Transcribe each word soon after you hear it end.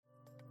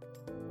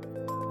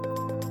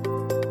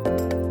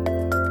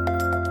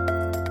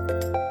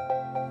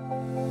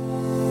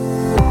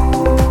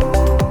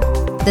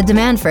The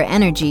demand for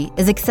energy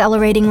is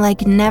accelerating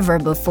like never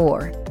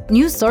before.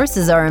 New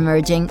sources are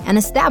emerging and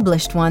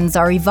established ones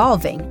are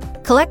evolving.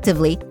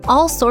 Collectively,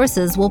 all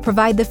sources will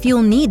provide the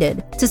fuel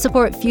needed to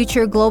support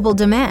future global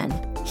demand.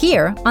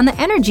 Here, on the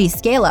Energy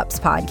Scale-Ups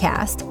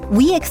podcast,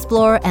 we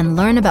explore and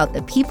learn about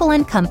the people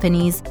and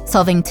companies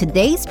solving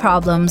today's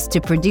problems to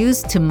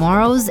produce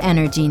tomorrow's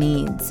energy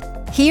needs.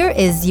 Here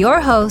is your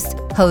host,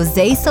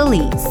 Jose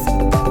Solis.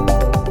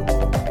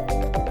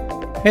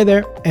 Hey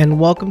there, and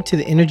welcome to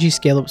the Energy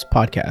Scale-Ups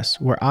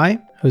podcast, where I,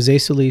 Jose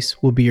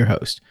Solis, will be your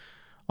host.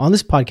 On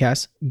this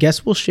podcast,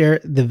 guests will share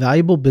the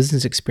valuable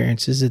business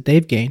experiences that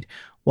they've gained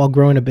while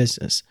growing a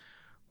business.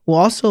 We'll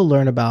also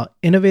learn about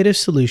innovative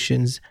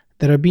solutions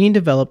that are being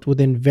developed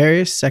within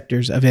various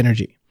sectors of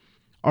energy.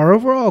 Our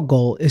overall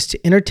goal is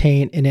to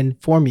entertain and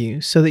inform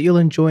you so that you'll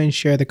enjoy and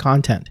share the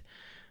content.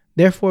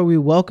 Therefore, we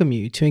welcome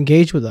you to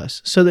engage with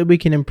us so that we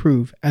can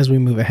improve as we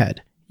move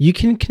ahead. You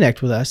can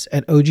connect with us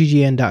at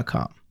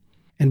oggn.com.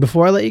 And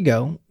before I let you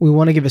go, we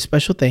want to give a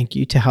special thank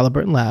you to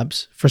Halliburton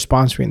Labs for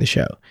sponsoring the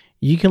show.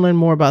 You can learn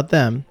more about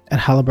them at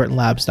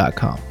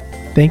halliburtonlabs.com.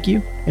 Thank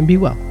you and be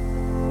well.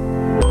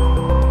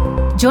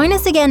 Join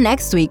us again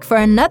next week for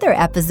another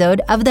episode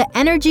of the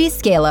Energy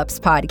Scale-Ups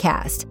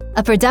podcast,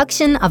 a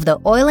production of the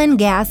Oil and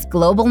Gas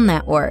Global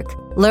Network.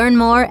 Learn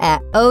more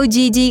at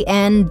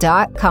oggn.com.